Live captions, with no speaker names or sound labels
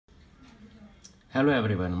Hello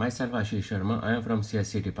everyone, myself Ashish Sharma. I am from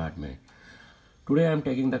CSE department. Today I am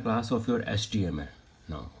taking the class of your HTML.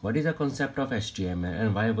 Now, what is the concept of HTML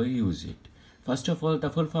and why we use it? First of all, the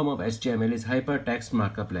full form of HTML is Hypertext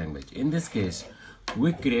Markup Language. In this case,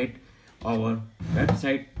 we create our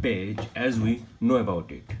website page as we know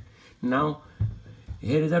about it. Now,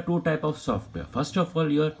 here is a two type of software. First of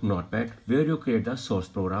all, your notepad where you create the source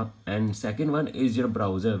program, and second one is your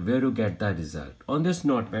browser where you get the result. On this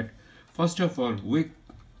notepad, first of all,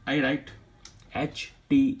 I write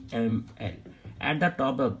HTML. At the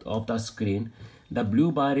top of the screen, the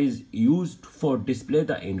blue bar is used for display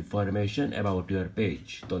the information about your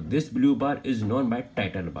page. So this blue bar is known by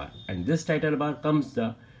title bar, and this title bar comes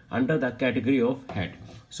under the category of head.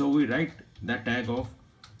 So we write the tag of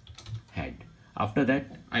head. After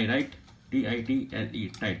that, I write TITLE,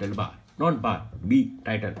 title bar, not bar, B,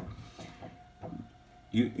 title.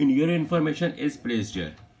 Your information is placed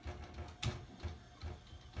here.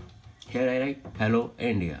 Here I write hello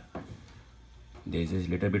India. There is a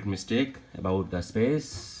little bit mistake about the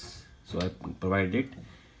space, so I provide it.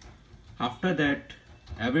 After that,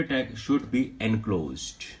 every tag should be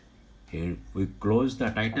enclosed. Here we close the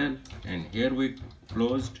title, and here we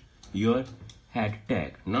closed your head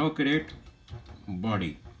tag. Now create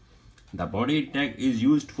body. The body tag is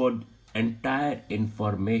used for entire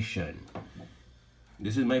information.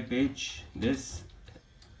 This is my page. This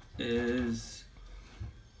is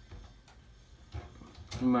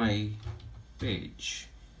my page.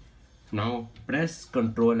 Now press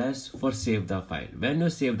Ctrl S for save the file. When you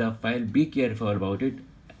save the file, be careful about it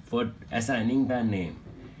for assigning the name.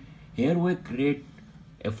 Here we create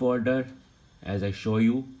a folder as I show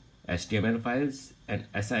you HTML files and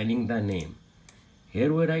assigning the name.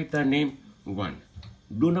 Here we write the name 1.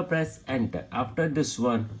 Do not press enter. After this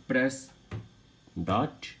one, press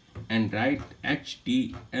dot and write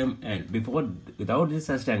HTML. Without this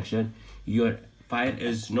extension, your file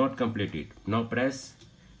is not completed. Now press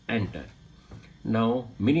enter. Now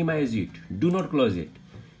minimize it. Do not close it.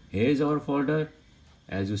 Here is our folder.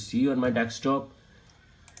 As you see on my desktop,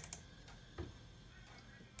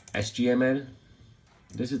 HTML.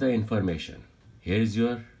 This is the information. Here is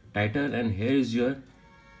your title and here is your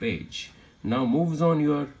page. Now moves on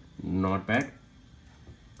your notepad.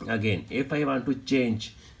 Again, if I want to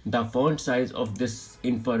change the font size of this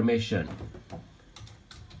information,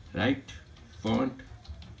 right, font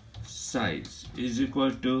size is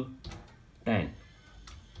equal to 10.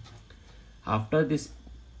 After this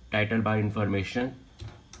title bar information,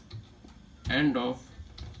 end of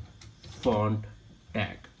font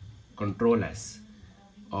tag, Ctrl S,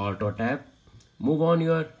 Alt or Tab, move on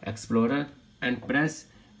your Explorer and press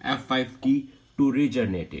F5 key to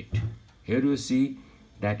regenerate it. Here you see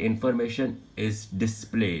that information is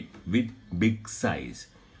displayed with big size.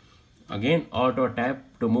 Again, Alt or Tab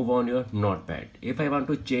to move on your notepad. If I want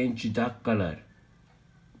to change the color,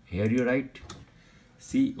 here you write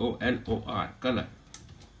COLOR, color.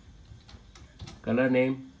 Color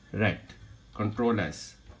name red. Ctrl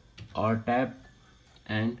S, Alt Tab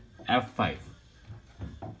and F5.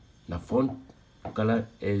 The font color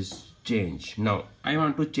is changed. Now I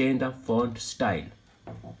want to change the font style.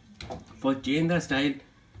 For change the style,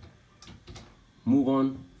 move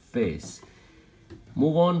on face.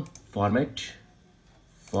 Move on format,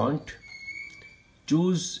 font,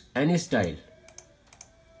 choose any style.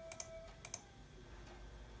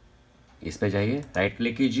 इस पे जाइए, right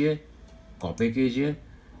click कीजिए, copy कीजिए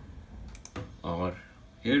और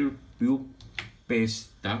here you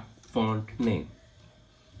paste the font name.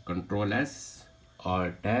 Ctrl S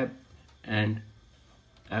or Tab and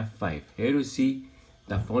F5. Here you see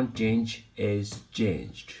the font change is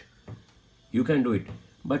changed. You can do it,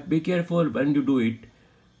 but be careful when you do it.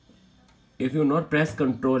 If you not press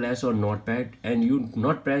Ctrl S on notepad and you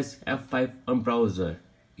not press F5 on browser,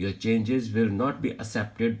 your changes will not be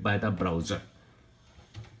accepted by the browser.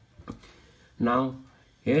 Now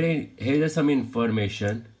here is some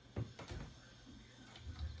information.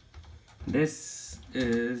 This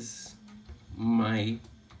is my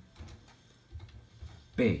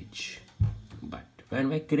page, but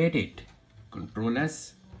when I create it, Ctrl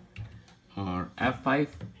S or F5,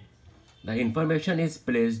 the information is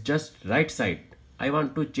placed just right side. I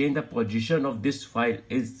want to change the position of this file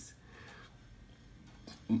is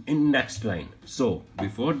in next line. So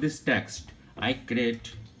before this text, I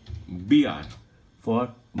create BR for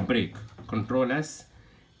break. Ctrl S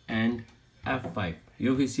and F5.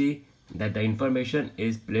 You will see that the information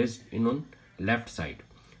is placed in on left side.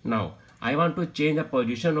 Now I want to change the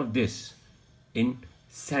position of this in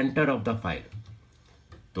center of the file.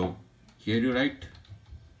 So here you write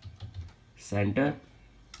center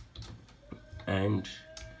and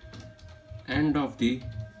end of the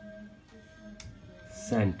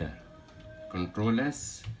center. Control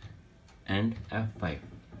S and F5.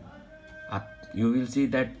 You will see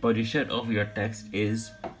that position of your text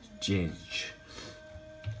is changed.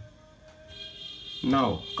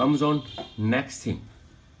 Now comes on next thing.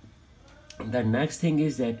 The next thing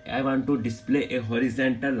is that I want to display a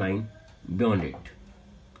horizontal line beyond it.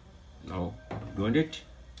 Now beyond it,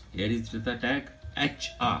 here is the tag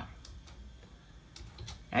HR.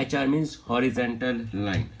 HR means horizontal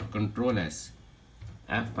line. Control S,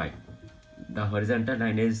 F5. The horizontal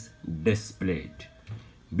line is displayed.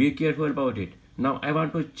 Be careful about it. Now I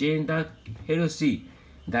want to change the, here you see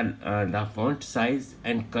the font size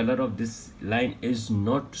and color of this line is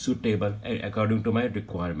not suitable according to my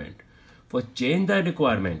requirement. For change the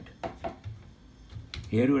requirement,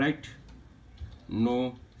 here you write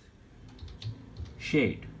no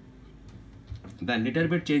shade. The little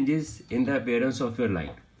bit changes in the appearance of your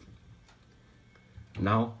line.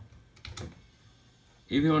 Now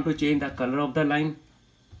if you want to change the color of the line,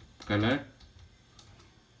 color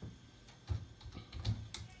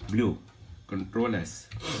blue. Control S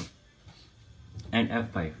and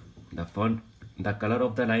F5. The color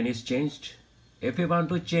of the line is changed. If you want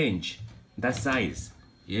to change the size,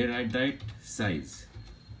 here write size.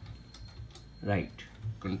 Right.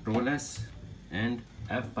 Control S and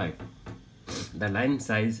F5. The line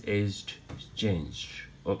size is changed.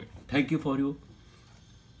 Okay. Thank you for you.